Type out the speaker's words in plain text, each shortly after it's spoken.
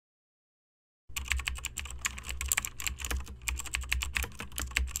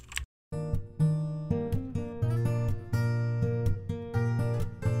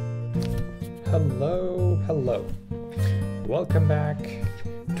Hello. Welcome back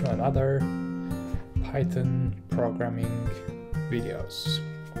to another Python programming videos.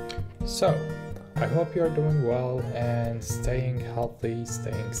 So, I hope you're doing well and staying healthy,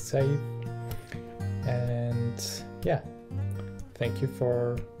 staying safe. And yeah, thank you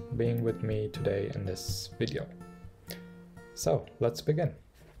for being with me today in this video. So, let's begin.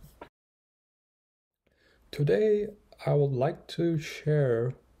 Today, I would like to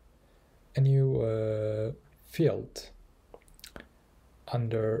share a new field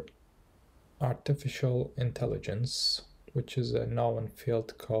under artificial intelligence, which is a known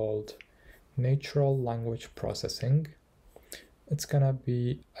field called natural language processing. It's gonna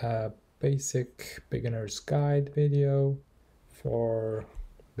be a basic beginner's guide video for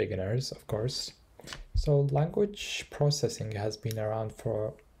beginners, of course. So language processing has been around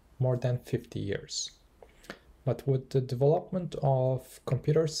for more than 50 years. But with the development of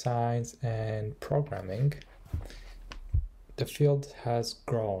computer science and programming, the field has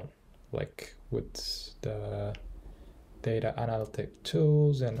grown, like with the data analytic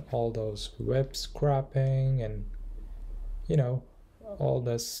tools and all those web scraping and, you know, all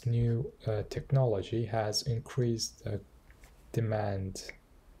this new technology has increased the demand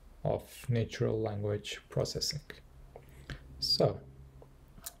of natural language processing. So,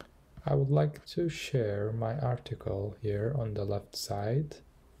 I would like to share my article here on the left side,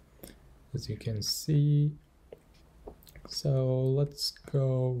 as you can see. So let's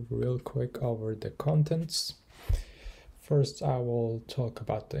go real quick over the contents. First, I will talk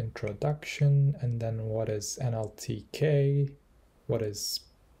about the introduction and then what is NLTK, what is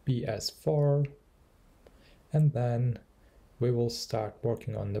BS4, and then we will start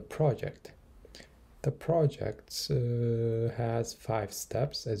working on the project. The project has 5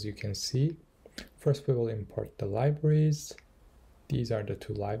 steps, as you can see. First, we will import the libraries. These are the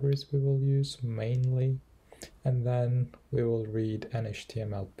 2 libraries we will use mainly. And then we will read an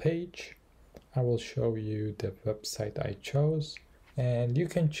HTML page. I will show you the website I chose, and you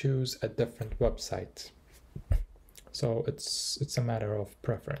can choose a different website. So it's a matter of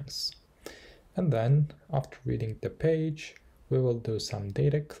preference. And then after reading the page, we will do some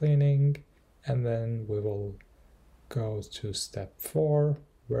data cleaning. And then we will go to step 4,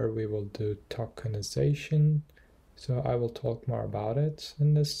 where we will do tokenization. So I will talk more about it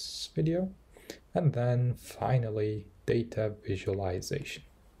in this video. And then finally, data visualization.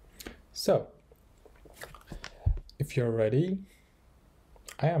 So, if you're ready,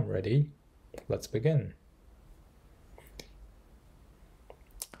 I am ready. Let's begin.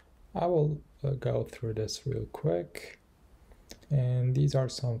 I will go through this real quick. And these are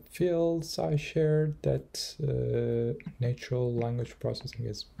some fields I shared that natural language processing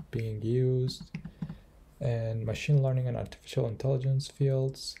is being used, and machine learning and artificial intelligence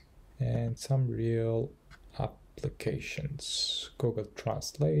fields, and some real applications. Google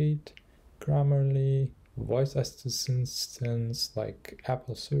Translate, Grammarly, voice assistants like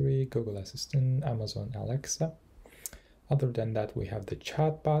Apple Siri, Google Assistant, Amazon Alexa. Other than that, we have the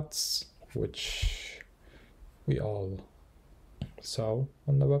chatbots, which we all saw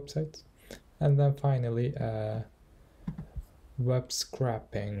on the website, and then finally a web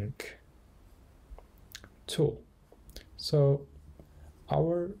scraping tool. So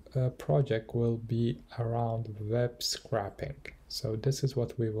our project will be around web scraping. So this is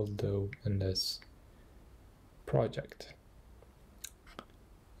what we will do in this project.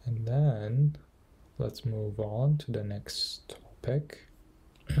 And then let's move on to the next topic.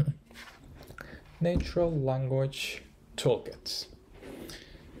 Natural language toolkits.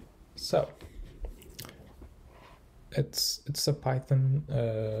 So it's a Python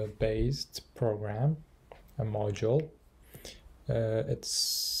based program, a module.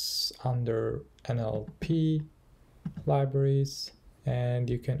 It's under NLP libraries, and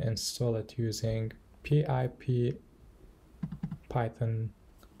you can install it using PIP, Python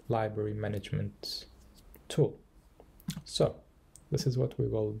library management tool. So this is what we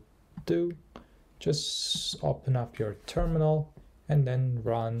will do. Just open up your terminal and then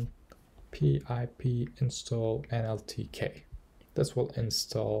run pip install NLTK. This will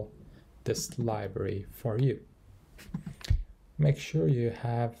install this library for you. Make sure you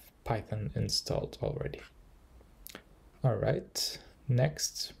have Python installed already. All right,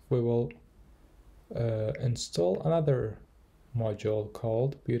 next we will install another module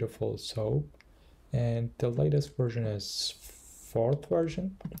called Beautiful Soap, and the latest version is 4th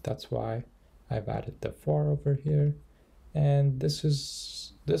version. That's why I've added the 4 over here, and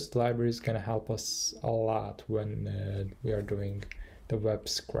this library is going to help us a lot when we are doing the web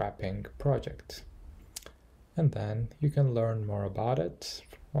scraping project. And then you can learn more about it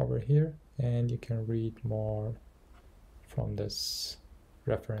over here, and you can read more from this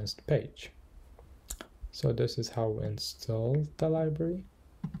referenced page. So this is how we install the library.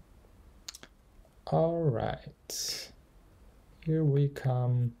 All right, here we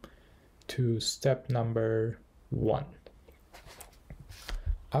come to step number 1.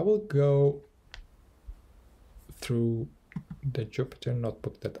 I will go through the Jupyter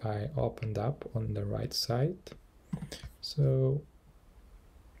notebook that I opened up on the right side. So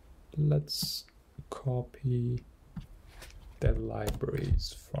let's copy the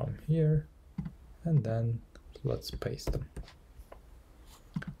libraries from here and then let's paste them.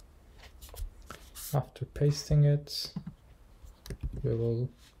 After pasting it, we will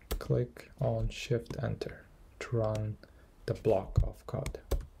click on Shift Enter to run the block of code.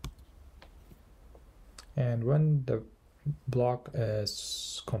 And when the block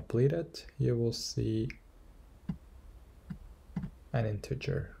is completed, you will see an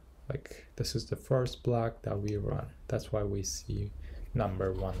integer. Like this is the first block that we run. That's why we see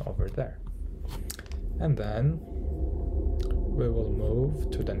number 1 over there. And then we will move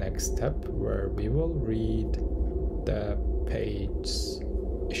to the next step where we will read the page's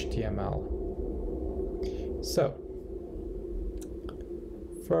HTML. So,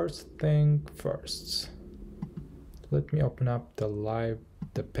 first thing first, let me open up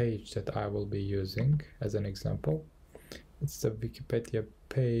the page that I will be using as an example. It's the Wikipedia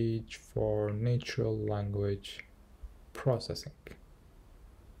page for natural language processing.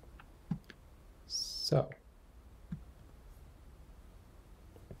 So,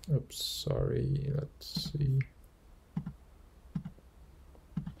 oops, sorry, let's see.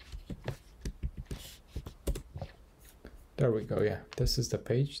 There we go, yeah, this is the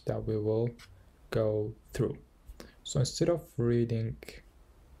page that we will go through. So instead of reading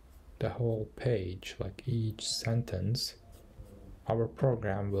the whole page, like each sentence, our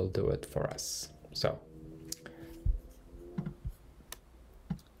program will do it for us. So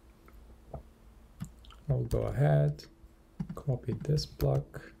I'll go ahead, copy this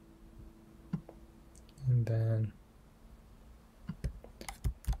block, and then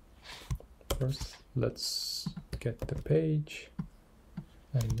first let's get the page,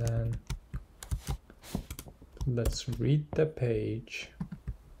 and then let's read the page,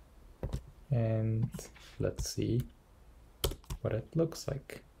 and let's see what it looks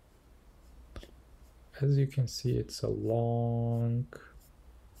like. As you can see, it's a long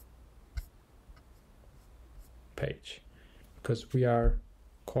page because we are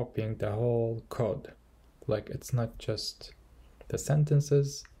copying the whole code. Like it's not just the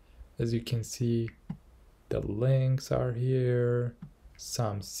sentences. As you can see, the links are here,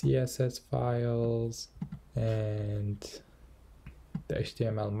 some CSS files, and the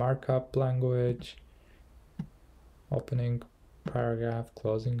HTML markup language, opening paragraph,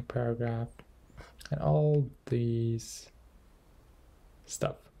 closing paragraph, and all these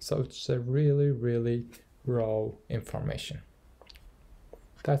stuff. So it's a really raw information.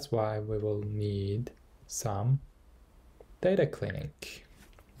 That's why we will need some data cleaning,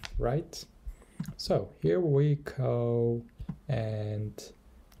 right? So here we go and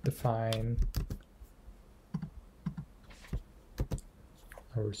define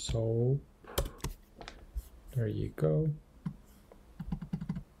our soap. There you go.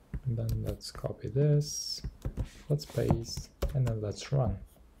 And then let's copy this, let's paste, and then let's run.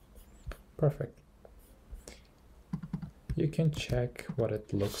 Perfect. You can check what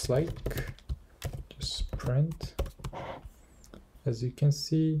it looks like. Just print. As you can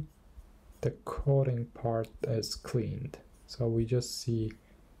see, the coding part is cleaned. So we just see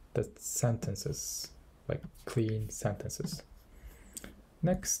the sentences, like clean sentences.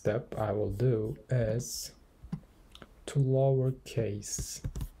 Next step I will do is to lowercase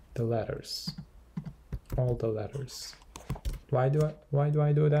the letters, all the letters. Why do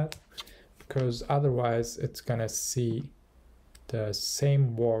I do that? Because otherwise it's gonna see the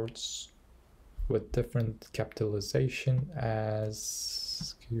same words with different capitalization,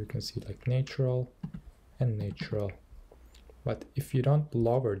 as you can see, like natural and natural. But if you don't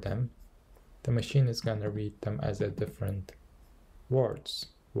lower them, the machine is gonna read them as a different words.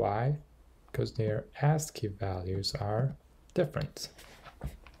 Why? Because their ASCII values are different.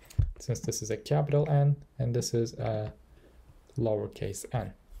 Since this is a capital N and this is a lowercase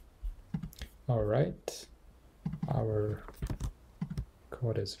n. All right, our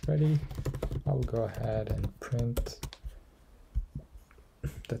code is ready. I'll go ahead and print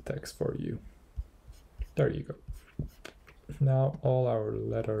the text for you. There you go. Now all our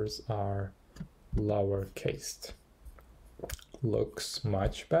letters are lowercased. Looks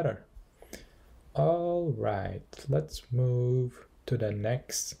much better. All right, let's move to the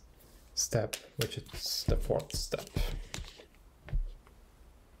next step, which is the fourth step.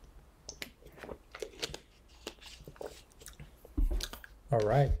 All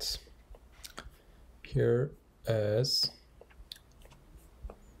right, here is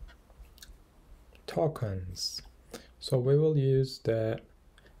tokens. So we will use the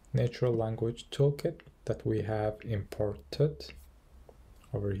natural language toolkit that we have imported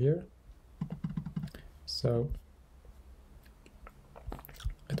over here. So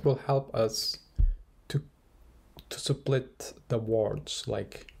it will help us to split the words,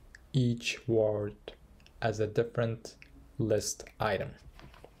 like each word as a different list item.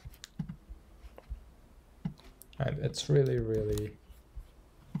 And it's really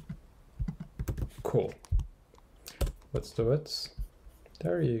cool. Let's do it.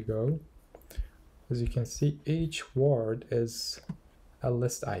 There you go. As you can see, each word is a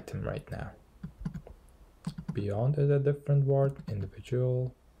list item right now. Beyond is a different word,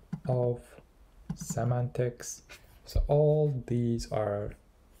 individual, of, semantics. So all these are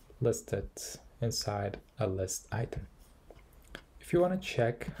listed inside a list item. If you want to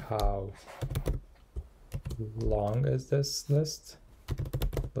check how long is this list,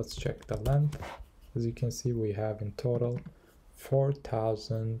 let's check the length. As you can see, we have in total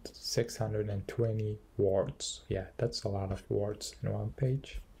 4,620 words. Yeah, that's a lot of words in one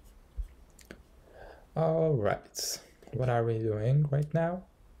page. All right, what are we doing right now?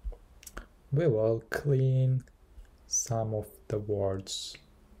 We will clean some of the words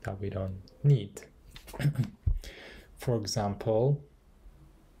that we don't need. For example,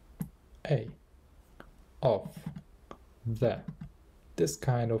 a, of, the. This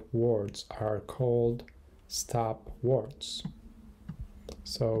kind of words are called stop words.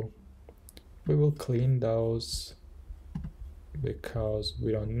 So we will clean those because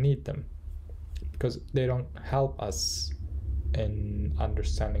we don't need them, because they don't help us in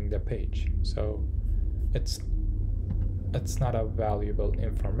understanding the page. So it's not a valuable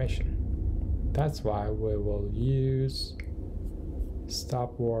information. That's why we will use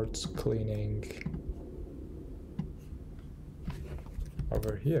stop words cleaning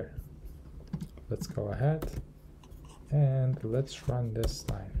over here. Let's go ahead and let's run this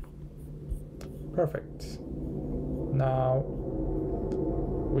line. Perfect. Now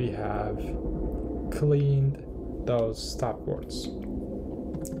we have cleaned those stop words.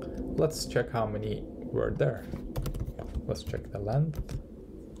 Let's check how many were there. Let's check the length.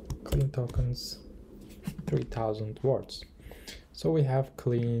 Clean tokens, 3,000 words. So we have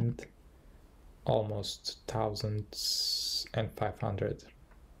cleaned almost 1,500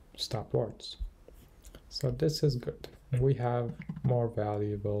 stop words. So this is good. We have more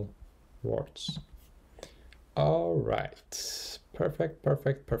valuable words. All right,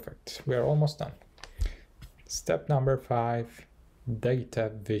 perfect. We are almost done. Step number 5,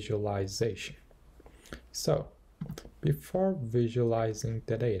 data visualization. So before visualizing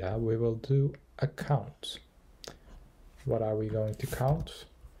the data, we will do a count. What are we going to count?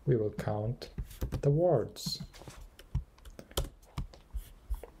 We will count the words.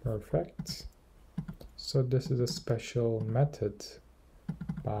 Perfect. So this is a special method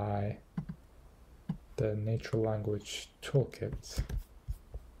by the Natural Language Toolkit.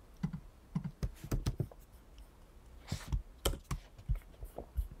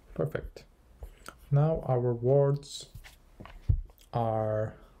 Perfect. Now our words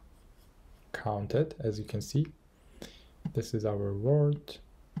are counted, as you can see. This is our word.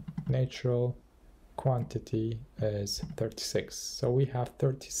 Natural quantity is 36. So we have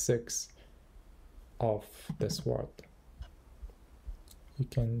 36 of this word. You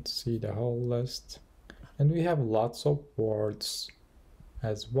can see the whole list. And we have lots of words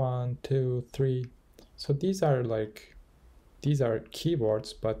as 1, 2, 3. So these are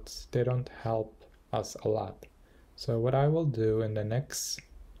keywords, but they don't help us a lot. So what I will do in the next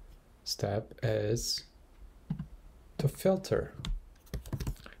step is to filter.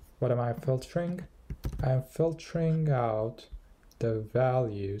 What am I filtering? I am filtering out the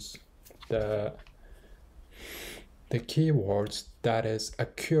values, the keywords that is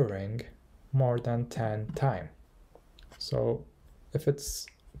occurring more than 10 times. So if it's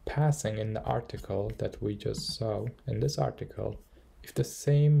passing in the article that we just saw in this article, if the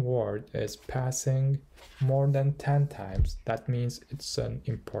same word is passing more than 10 times, that means it's an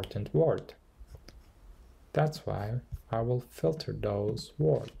important word. That's why I will filter those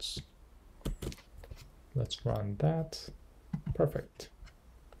words. Let's run that. Perfect.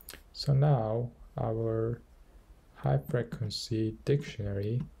 So now our high frequency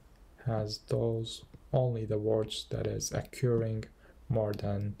dictionary has only the words that is occurring more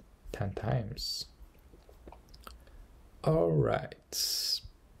than 10 times. All right.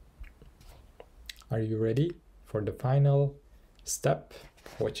 are you ready for the final step,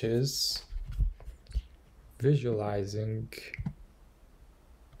 which is visualizing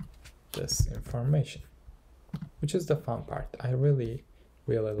this information, which is the fun part. I really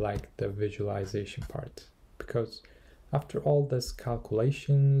like the visualization part, because after all this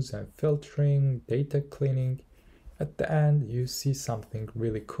calculations and filtering, data cleaning, at the end you see something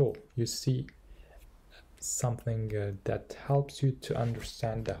really cool. You see something that helps you to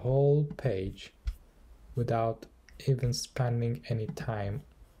understand the whole page without even spending any time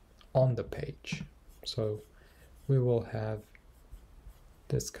on the page. So we will have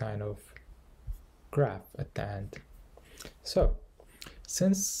this kind of graph at the end. So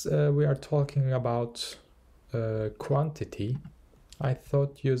since we are talking about quantity, I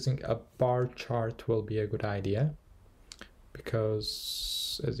thought using a bar chart will be a good idea,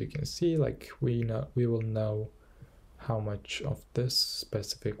 because as you can see, like we will know how much of this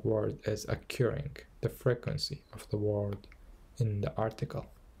specific word is occurring, the frequency of the word in the article.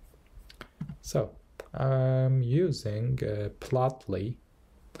 So I'm using Plotly,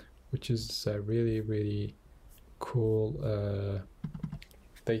 which is a really cool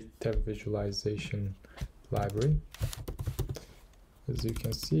data visualization library. As you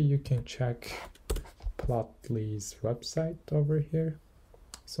can see, you can check Plotly's website over here.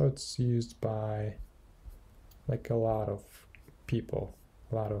 So it's used by like a lot of people,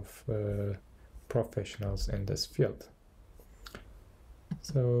 a lot of professionals in this field.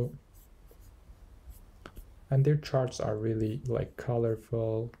 So, and their charts are really like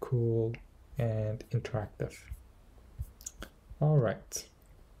colorful, cool, and interactive. All right,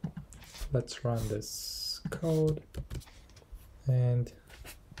 let's run this code, and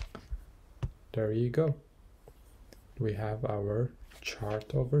there you go. We have our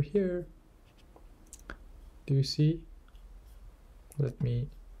chart over here. Do you see? Let me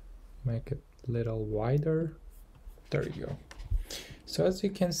make it a little wider. There you go. So as you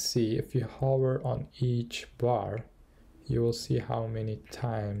can see, if you hover on each bar, you will see how many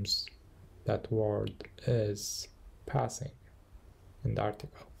times that word is passing in the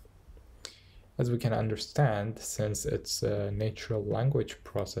article. As we can understand, since it's a natural language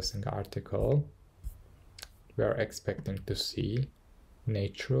processing article, we are expecting to see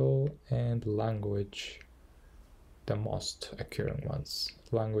natural and language the most occurring ones.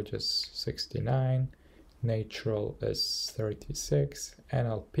 Language is 69, natural is 36,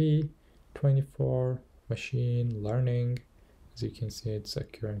 NLP 24, machine learning, as you can see, it's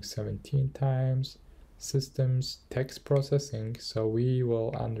occurring 17 times, systems, text processing. So we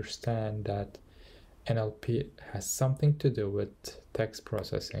will understand that NLP has something to do with text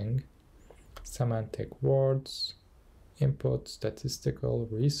processing, semantic words, input, statistical,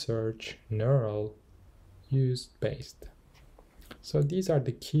 research, neural, use-based. So these are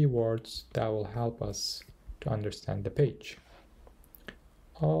the keywords that will help us to understand the page.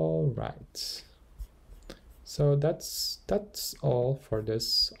 All right. So that's all for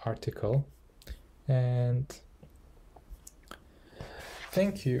this article, and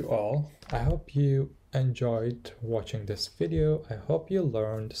thank you all. I hope you enjoyed watching this video. I hope you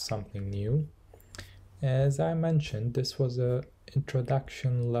learned something new. As I mentioned, this was an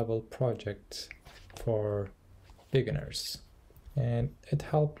introduction level project for beginners, and it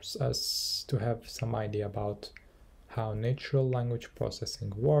helps us to have some idea about how natural language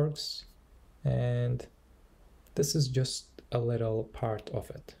processing works, and this is just a little part of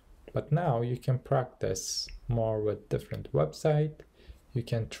it. But now you can practice more with different websites. You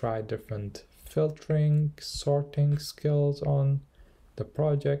can try different filtering, sorting skills on the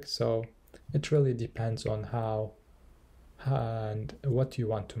project. So it really depends on how and what you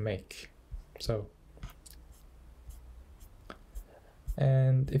want to make. So,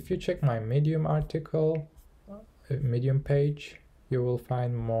 and if you check my Medium article, Medium page, you will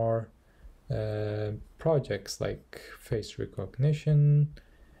find more projects like face recognition,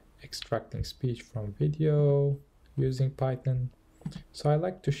 extracting speech from video using Python. So I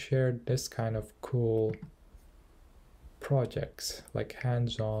like to share this kind of cool projects, like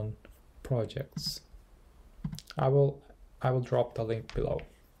hands-on projects. I will drop the link below.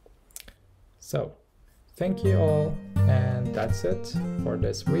 So thank you all, and that's it for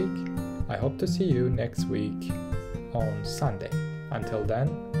this week. I hope to see you next week on Sunday. Until then,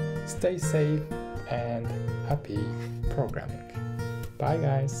 stay safe and happy programming. Bye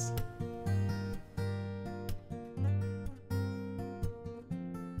guys.